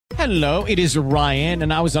Hello, it is Ryan,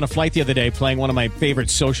 and I was on a flight the other day playing one of my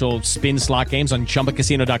favorite social spin slot games on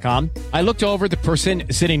ChumbaCasino.com. I looked over at the person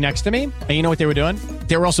sitting next to me, and you know what they were doing?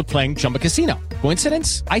 They were also playing Chumba Casino.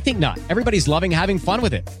 Coincidence? I think not. Everybody's loving having fun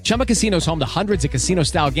with it. Chumba Casino is home to hundreds of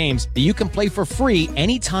casino-style games that you can play for free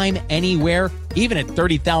anytime, anywhere, even at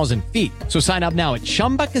 30,000 feet. So sign up now at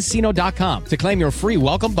ChumbaCasino.com to claim your free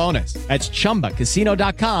welcome bonus. That's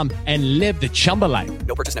ChumbaCasino.com and live the Chumba life.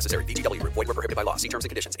 No purchase necessary. VGW. Void where prohibited by law. See terms and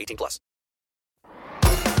conditions. 18+.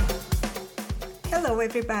 Hello,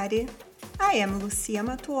 everybody. I am Lucia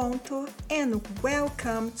Matuonto, and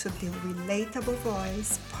welcome to the Relatable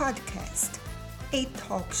Voice podcast, a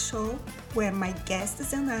talk show where my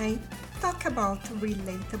guests and I talk about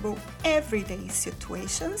relatable everyday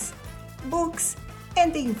situations, books,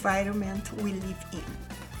 and the environment we live in.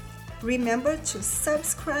 Remember to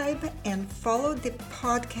subscribe and follow the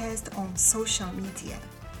podcast on social media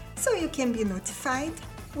so you can be notified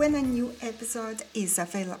when a new episode is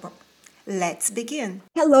available. Let's begin.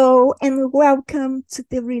 Hello and welcome to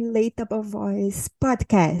the Relatable Voice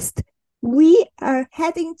podcast. We are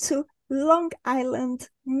heading to Long Island,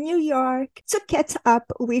 New York to catch up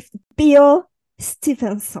with Bill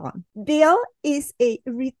Stevenson. Bill is a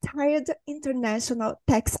retired international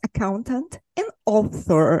tax accountant and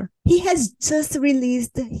author. He has just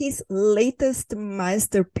released his latest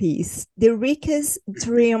masterpiece, the Ricky's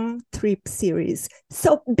Dream Trip series.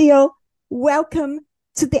 So, Bill, welcome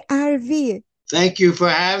to the RV. Thank you for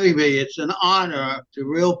having me. It's an honor. It's a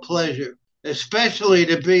real pleasure, especially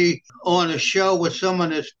to be on a show with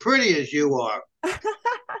someone as pretty as you are.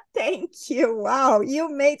 Thank you. Wow, you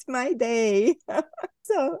made my day.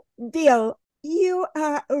 So, Bill, you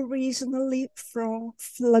are originally from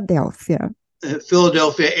Philadelphia.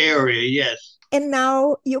 Philadelphia area, yes. And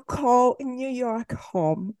now you call New York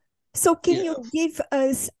home. So can you give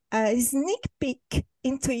us a sneak peek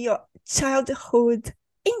into your childhood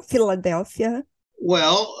in Philadelphia?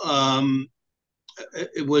 Well,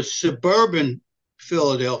 it was suburban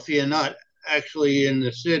Philadelphia, not actually in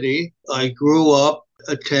the city. I grew up,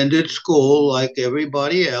 attended school like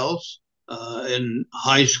everybody else. In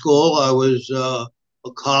high school, I was a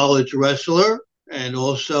college wrestler and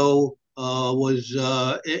also was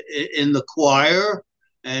in the choir.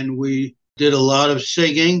 And we did a lot of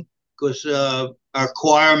singing because our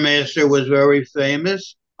choir master was very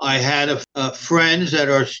famous. I had friends that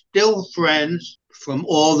are still friends from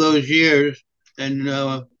all those years. And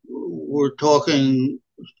we're talking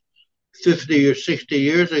 50 or 60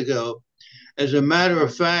 years ago. As a matter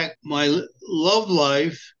of fact, my love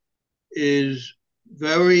life is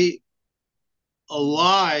very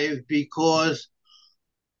alive because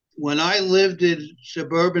when I lived in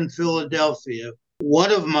suburban Philadelphia,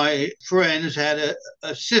 one of my friends had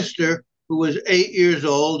a sister who was 8 years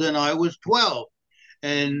old and I was 12.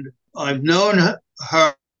 And I've known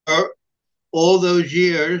her all those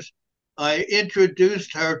years. I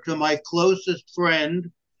introduced her to my closest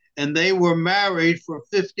friend, and they were married for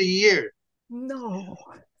 50 years. No.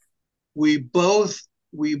 We both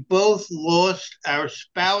lost our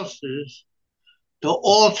spouses to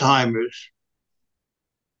Alzheimer's,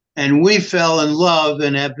 and we fell in love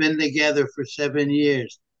and have been together for 7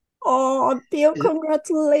 years. Oh, Bill,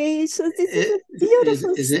 congratulations. This is a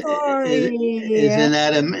beautiful story. Isn't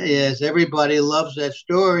that yes, everybody loves that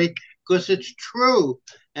story because it's true.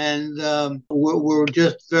 And we're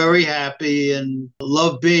just very happy and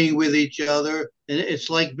love being with each other. And it's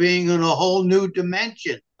like being in a whole new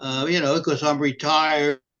dimension, because I'm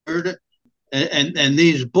retired. And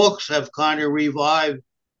these books have kind of revived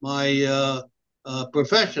my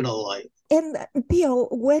professional life. And Bill,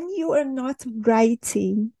 when you are not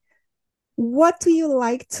writing, what do you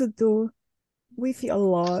like to do with your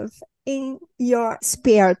love in your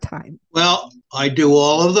spare time? Well, I do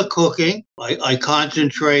all of the cooking. I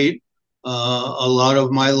concentrate a lot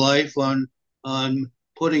of my life on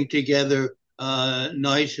putting together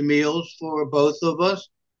nice meals for both of us,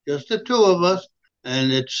 just the two of us,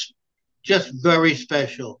 and it's just very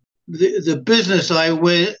special. The business I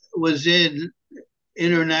was in,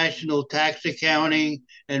 international tax accounting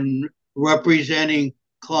and representing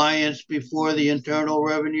clients before the Internal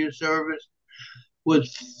Revenue Service,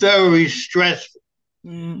 was very stressful.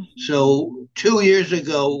 So 2 years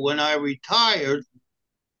ago, when I retired,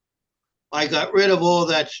 I got rid of all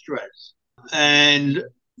that stress. And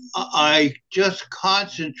I just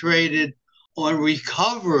concentrated on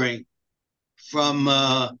recovering from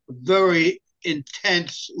a very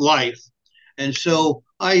intense life. And so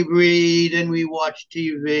I read and we watch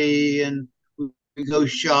TV and we go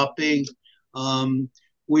shopping.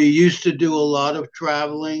 We used to do a lot of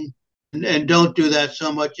traveling and don't do that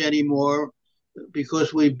so much anymore.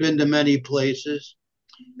 because we've been to many places.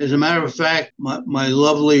 As a matter of fact, my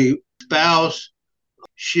lovely spouse,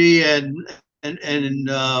 she and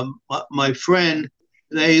my friend,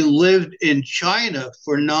 they lived in China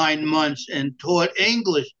for 9 months and taught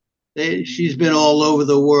English. She's been all over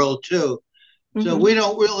the world too. So Mm-hmm. we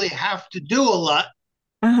don't really have to do a lot.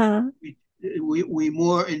 Uh-huh. We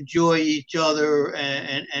more enjoy each other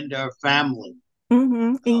and our family.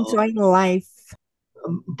 Mm-hmm. Uh, Enjoying life.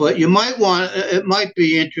 but it might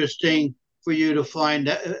be interesting for you to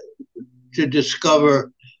to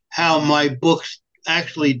discover how my books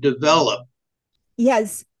actually develop.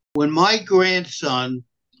 Yes. When my grandson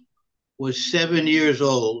was 7 years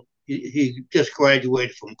old, he just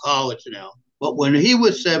graduated from college now, but when he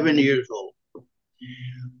was 7 years old,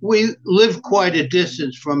 we lived quite a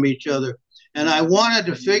distance from each other. And I wanted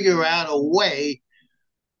to figure out a way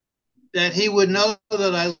that he would know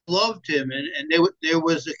that I loved him and there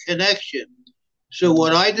was a connection. So,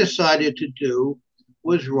 what I decided to do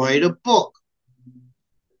was write a book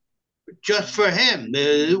just for him.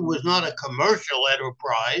 It was not a commercial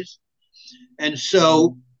enterprise. And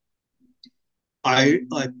so I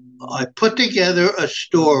put together a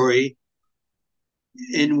story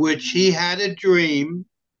in which he had a dream.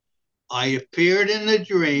 I appeared in the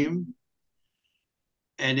dream.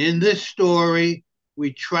 And in this story,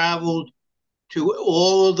 we traveled to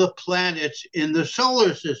all of the planets in the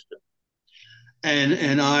solar system.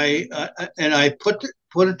 And I put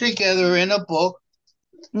it together in a book.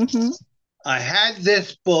 Mm-hmm. I had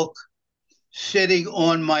this book sitting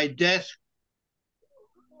on my desk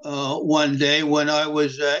one day when I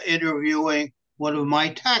was interviewing one of my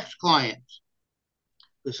tax clients.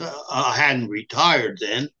 Because I hadn't retired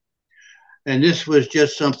then, and this was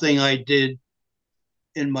just something I did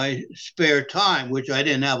in my spare time, which I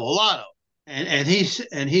didn't have a lot of. And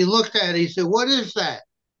he looked at it. He said, "What is that?"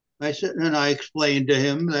 I said, and I explained to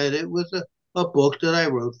him that it was a book that I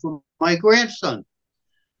wrote for my grandson.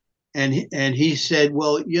 And he said,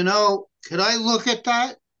 "Well, could I look at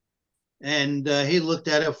that?" And he looked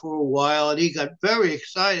at it for a while, and he got very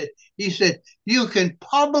excited. He said, "You can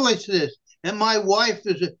publish this, and my wife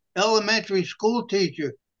is an elementary school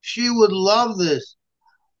teacher. She would love this."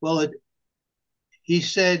 Well, he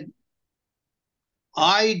said,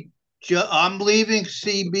 I'm leaving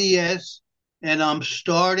CBS, and I'm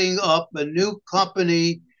starting up a new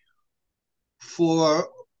company for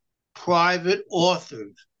private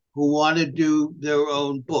authors who want to do their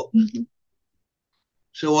own books." Mm-hmm.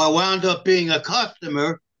 So I wound up being a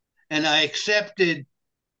customer, and I accepted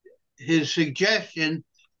his suggestion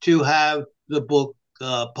to have the book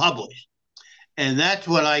published. And that's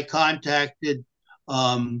when I contacted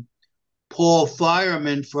Paul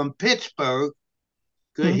Fireman from Pittsburgh.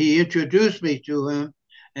 Mm-hmm. He introduced me to him,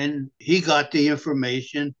 and he got the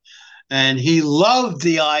information, and he loved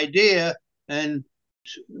the idea. And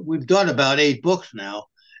we've done about 8 books now,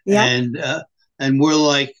 Yeah. and we're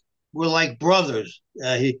like brothers.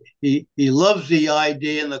 He loves the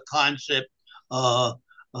idea and the concept of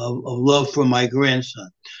love for my grandson.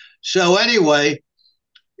 So anyway,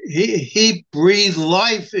 he breathed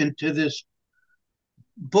life into this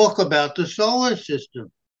book about the solar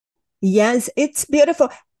system. Yes, it's beautiful.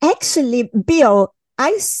 Actually, Bill,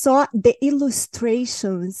 I saw the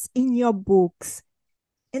illustrations in your books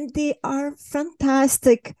and they are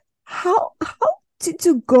fantastic. How did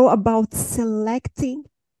you go about selecting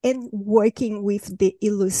and working with the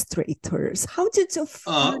illustrators? How did you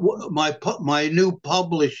find? My new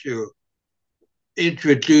publisher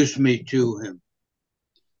introduced me to him,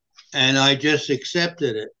 and I just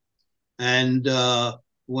accepted it. And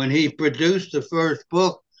when he produced the first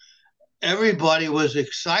book, everybody was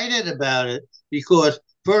excited about it because,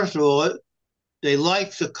 first of all, they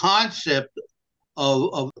liked the concept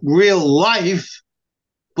of real life,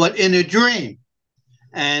 but in a dream.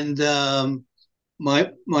 And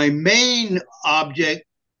my main object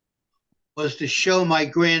was to show my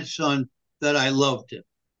grandson that I loved him,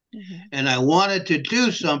 and I wanted to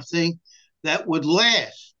do something that would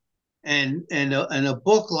last. And a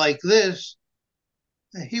book like this,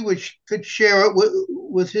 he could share it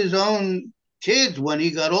with his own kids when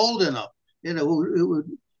he got old enough. It would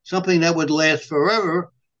something that would last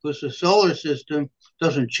forever because the solar system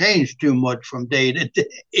doesn't change too much from day to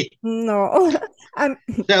day. No.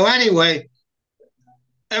 So anyway,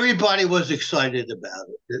 everybody was excited about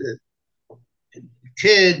it.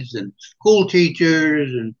 Kids and school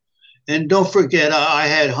teachers and don't forget, I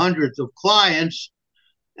had hundreds of clients,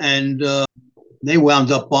 and they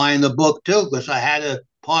wound up buying the book too because I had a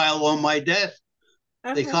pile on my desk.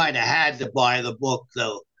 They kind of had to buy the book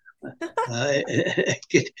though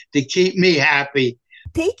to keep me happy.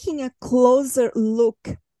 taking a closer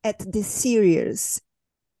look at the series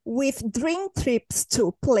with dream trips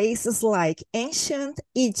to places like ancient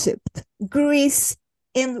Egypt, Greece,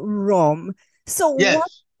 and Rome. So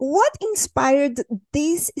Yes. what inspired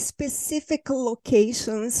these specific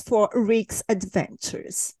locations for Rick's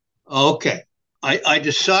adventures? Okay. I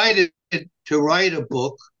decided to write a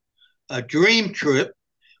book, a dream trip,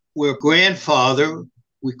 where grandfather,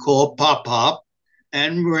 we call Pop Pop,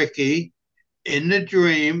 and Ricky, in the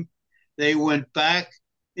dream, they went back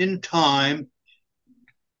in time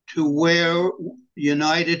to where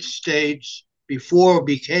United States, before it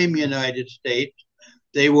became United States,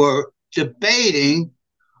 they were debating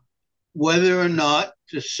whether or not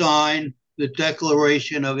to sign the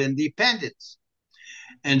Declaration of Independence.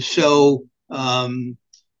 And so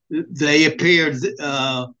they appeared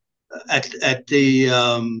at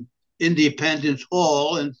the Independence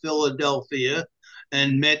Hall in Philadelphia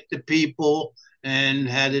and met the people and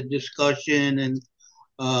had a discussion, and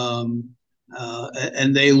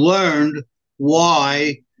they learned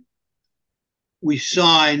why we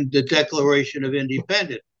signed the Declaration of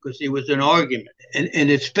Independence, because there was an argument, and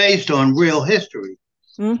it's based on real history.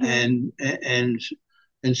 Mm-hmm.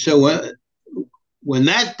 And so when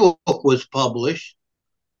that book was published,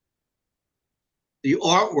 the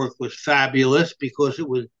artwork was fabulous because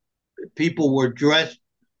people were dressed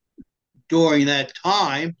during that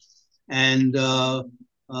time, and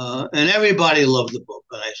everybody loved the book.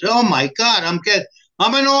 And I said, "Oh my God,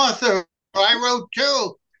 I'm an author. I wrote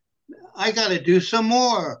too. I got to do some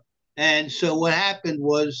more." And so what happened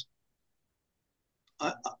was,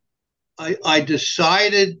 I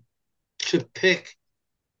decided to pick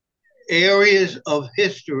areas of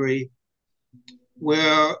history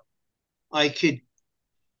where I could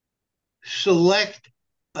select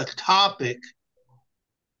a topic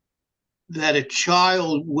that a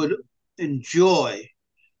child would enjoy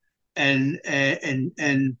and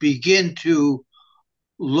begin to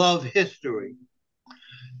love history.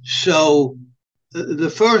 So the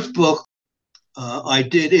first book I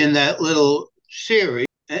did in that little series,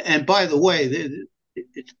 and by the way,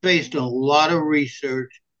 it's based on a lot of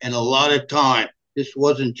research and a lot of time. This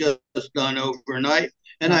wasn't just done overnight.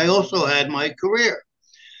 And I also had my career.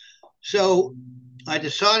 So I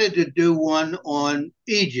decided to do one on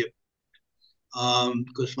Egypt,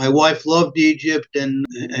 because my wife loved Egypt, and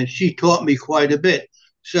she taught me quite a bit.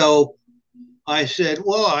 So I said,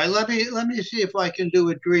 well, let me see if I can do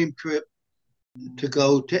a dream trip to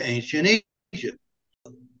go to ancient Egypt.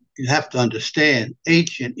 You have to understand,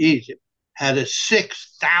 ancient Egypt had a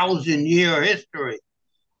 6,000-year history.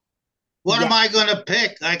 What am I going to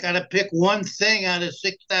pick? I got to pick one thing out of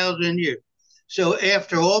 6,000 years. So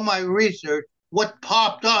after all my research, what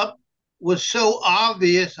popped up was so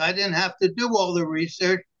obvious, I didn't have to do all the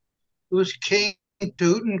research. It was King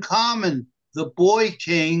Tutankhamun, the boy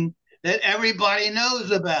king that everybody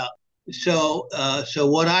knows about. So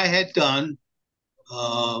what I had done,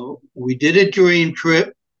 we did a dream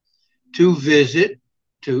trip to visit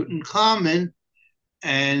Tutankhamun,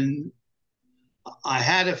 and I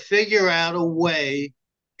had to figure out a way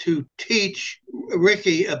to teach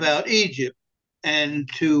Ricky about Egypt, and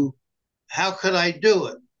how could I do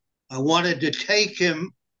it? I wanted to take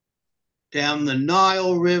him down the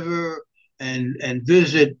Nile River and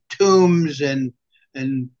visit tombs and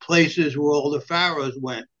places where all the pharaohs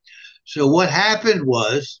went. So what happened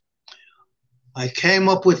was, I came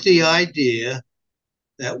up with the idea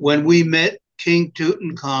that when we met King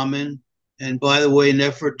Tutankhamun, and by the way,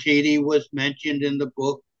 Nefertiti was mentioned in the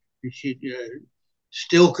book, and she's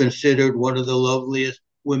still considered one of the loveliest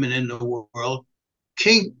women in the world.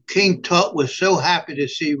 King Tut was so happy to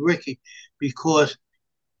see Ricky because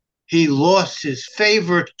he lost his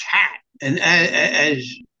favorite cat. And as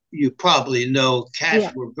you probably know,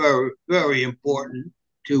 cats were very, very important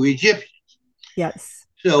to Egyptians. Yes.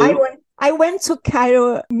 So I went to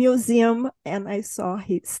Cairo Museum and I saw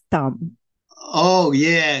his thumb. Oh,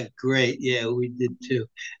 yeah, great. Yeah, we did too.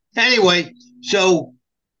 Anyway, so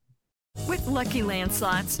with Lucky Land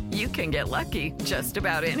Slots, you can get lucky just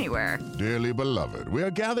about anywhere. Dearly beloved, we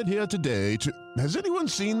are gathered here today to... Has anyone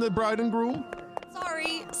seen the bride and groom?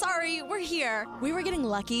 Sorry, we're here. We were getting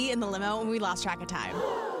lucky in the limo and we lost track of time.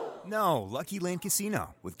 No, Lucky Land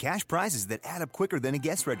Casino, with cash prizes that add up quicker than a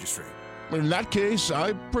guest registry. In that case,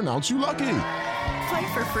 I pronounce you lucky.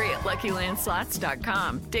 Play for free at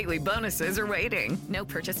LuckyLandSlots.com. Daily bonuses are waiting. No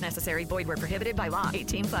purchase necessary. Void where prohibited by law.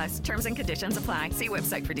 18+. Terms and conditions apply. See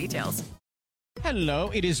website for details. Hello,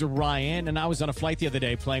 it is Ryan, and I was on a flight the other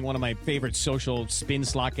day playing one of my favorite social spin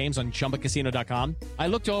slot games on ChumbaCasino.com. I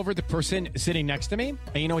looked over at the person sitting next to me,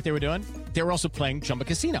 and you know what they were doing? They were also playing Chumba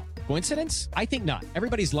Casino. Coincidence? I think not.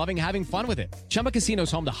 Everybody's loving having fun with it. Chumba Casino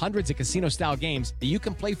is home to hundreds of casino-style games that you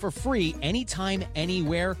can play for free anytime,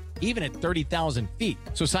 anywhere, even at 30,000 feet.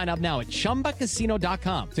 So sign up now at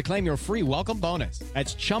ChumbaCasino.com to claim your free welcome bonus.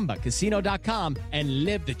 That's ChumbaCasino.com and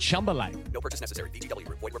live the Chumba life. No purchase necessary. VGW.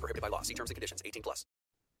 Void where prohibited by law. See terms and conditions. 18+.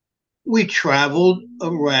 We traveled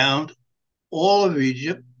around all of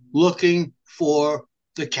Egypt looking for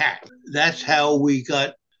the cat. That's how we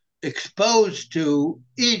got exposed to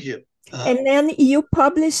Egypt. And then you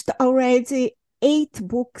published already 8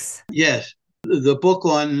 books. Yes. The book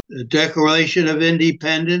on the Declaration of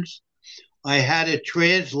Independence, I had it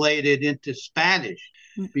translated into Spanish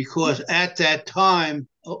because at that time,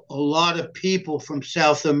 a lot of people from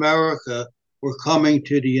South America were coming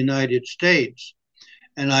to the United States.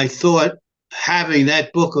 And I thought having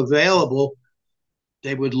that book available,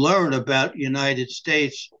 they would learn about United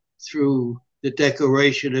States through the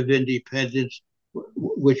Declaration of Independence,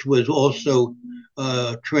 which was also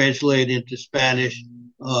translated into Spanish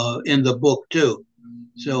in the book too.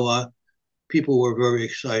 So people were very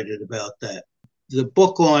excited about that. The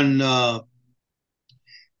book on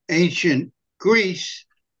ancient Greece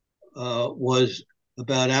was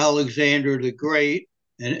about Alexander the Great,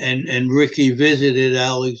 and Ricky visited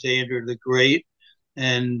Alexander the Great,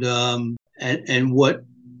 and what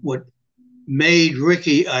made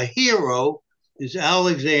Ricky a hero is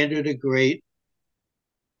Alexander the Great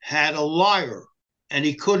had a lyre and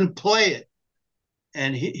he couldn't play it.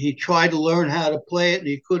 And he tried to learn how to play it and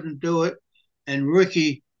he couldn't do it. And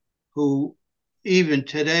Ricky, who even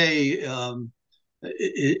today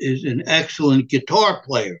is an excellent guitar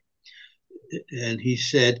player, and he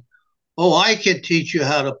said, "Oh, I can teach you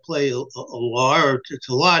how to play a lyre. It's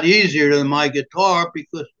a lot easier than my guitar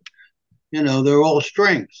because, you know, they're all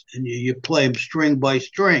strings and you play them string by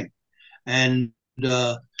string." And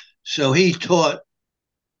so he taught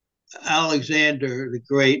Alexander the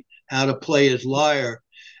Great how to play his lyre.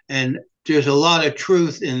 And there's a lot of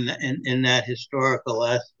truth in that historical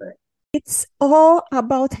aspect. It's all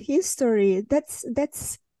about history.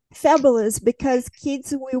 That's fabulous because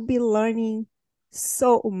kids will be learning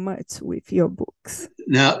so much with your books.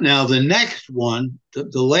 Now the next one,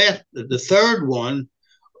 the third one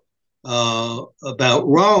about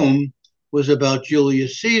Rome was about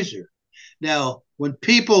Julius Caesar. Now, when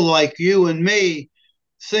people like you and me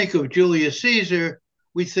think of Julius Caesar,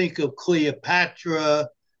 we think of Cleopatra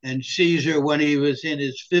and Caesar when he was in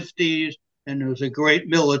his 50s and was a great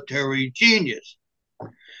military genius.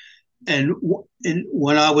 And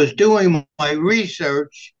when I was doing my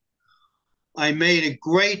research, I made a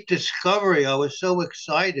great discovery. I was so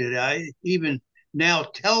excited. Even now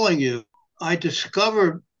telling you, I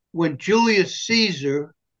discovered when Julius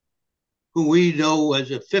Caesar, who we know as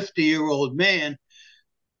a 50-year-old man,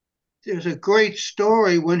 there's a great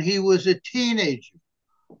story when he was a teenager.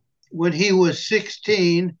 When he was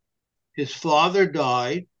 16, his father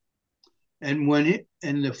died. And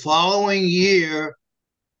in the following year,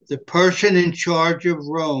 the person in charge of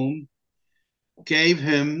Rome gave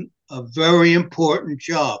him a very important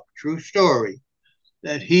job, true story,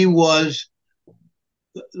 that he was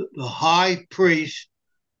the high priest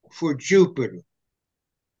for Jupiter,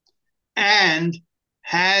 and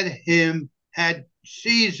had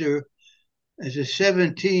Caesar, as a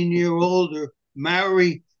 17-year-older,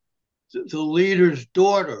 marry the leader's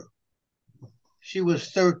daughter. She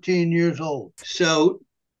was 13 years old. So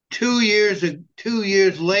 2 years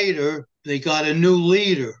later, they got a new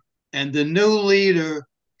leader, and the new leader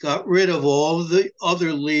got rid of all the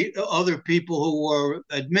other people who were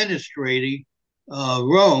administrating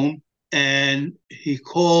Rome, and he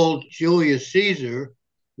called Julius Caesar,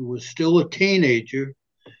 who was still a teenager,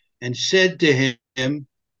 and said to him,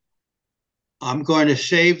 "I'm going to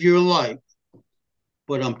save your life,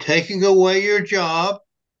 but I'm taking away your job,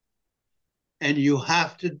 and you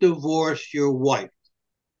have to divorce your wife."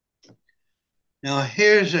 Now,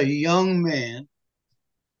 here's a young man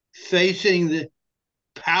facing the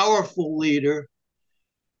powerful leader,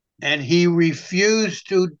 and he refused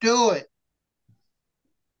to do it.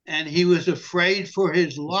 And he was afraid for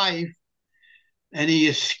his life, and he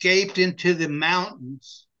escaped into the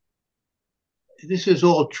mountains. This is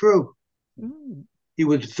all true. He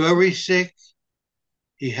was very sick.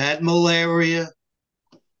 He had malaria,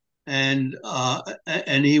 and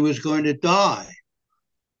he was going to die.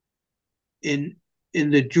 In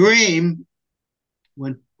the dream,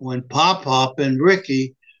 when Pop and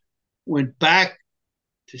Ricky went back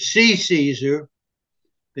to see Caesar,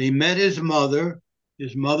 they met his mother.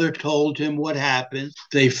 His mother told him what happened.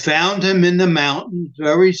 They found him in the mountains,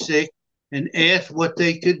 very sick, and asked what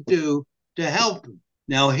they could do to help him.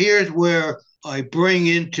 Now, here's where I bring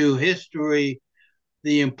into history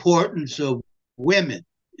the importance of women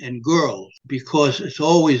and girls because it's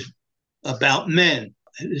always about men.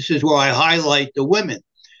 This is where I highlight the women.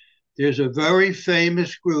 There's a very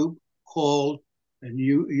famous group called, and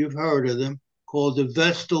you've heard of them, called the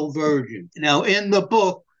Vestal Virgin. Now, in the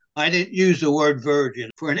book, I didn't use the word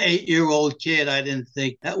virgin. For an 8-year-old kid, I didn't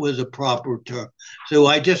think that was a proper term. So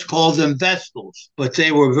I just called them Vestals. But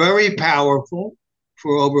they were very powerful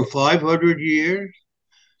for over 500 years.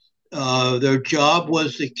 Their job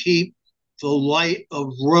was to keep the light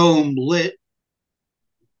of Rome lit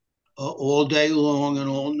all day long and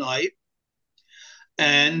all night.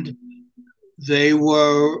 And they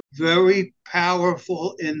were very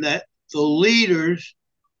powerful in that the leaders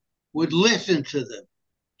would listen to them.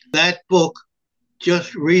 That book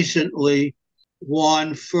just recently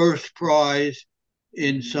won first prize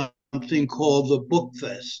in something called the Book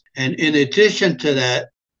Fest. And in addition to that,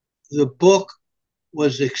 the book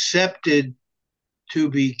was accepted to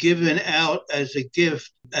be given out as a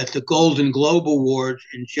gift at the Golden Globe Awards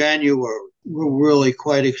in January. We're really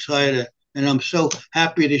quite excited. And I'm so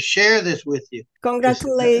happy to share this with you.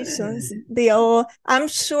 Congratulations, Bill. I'm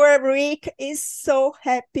sure Rick is so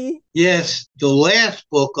happy. Yes, the last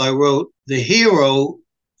book I wrote, the hero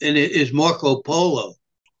in it is Marco Polo.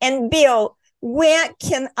 And Bill, where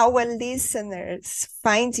can our listeners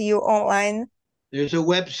find you online? There's a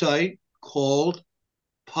website called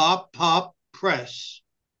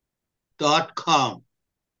poppoppress.com.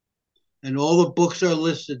 And all the books are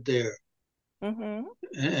listed there. Mm-hmm.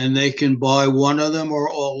 And they can buy one of them or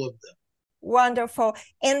all of them. Wonderful.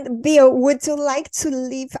 And Bill, would you like to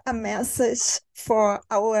leave a message for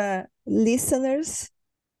our listeners?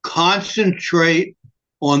 Concentrate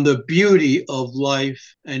on the beauty of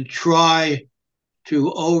life and try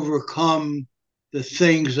to overcome the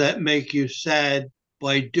things that make you sad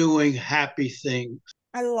by doing happy things.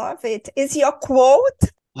 I love it. Is your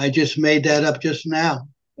quote? I just made that up just now.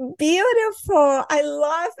 Beautiful. I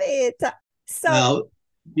love it. So now,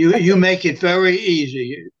 you make it very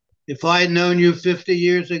easy. If I had known you 50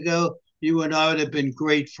 years ago, you and I would have been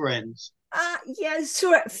great friends. Yeah,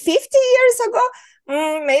 sure. 50 years ago?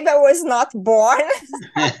 Maybe I was not born.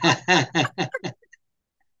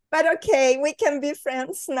 But okay, we can be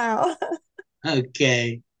friends now.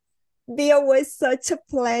 Okay. Bill, was such a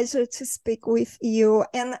pleasure to speak with you,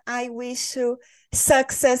 and I wish you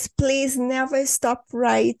success. Please never stop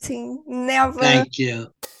writing. Never. Thank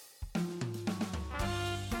you.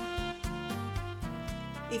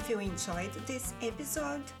 If you enjoyed this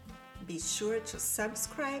episode, be sure to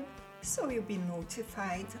subscribe so you'll be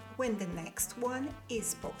notified when the next one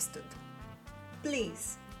is posted.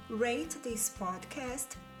 Please rate this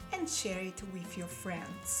podcast and share it with your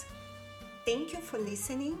friends. Thank you for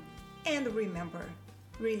listening, and remember,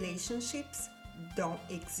 relationships don't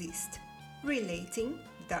exist. Relating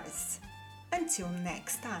does. Until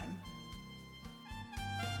next time.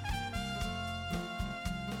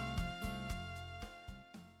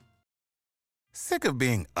 Sick of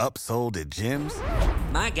being upsold at gyms?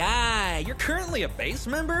 My guy, you're currently a base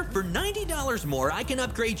member? For $90 more, I can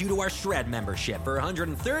upgrade you to our Shred membership. For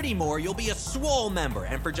 $130 more, you'll be a Swole member.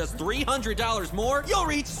 And for just $300 more, you'll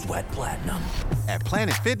reach Sweat Platinum. At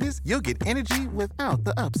Planet Fitness, you'll get energy without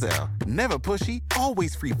the upsell. Never pushy,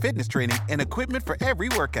 always free fitness training and equipment for every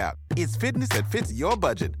workout. It's fitness that fits your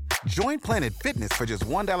budget. Join Planet Fitness for just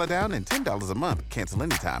 $1 down and $10 a month. Cancel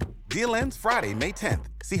anytime. Deal ends Friday, May 10th.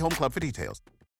 See Home Club for details.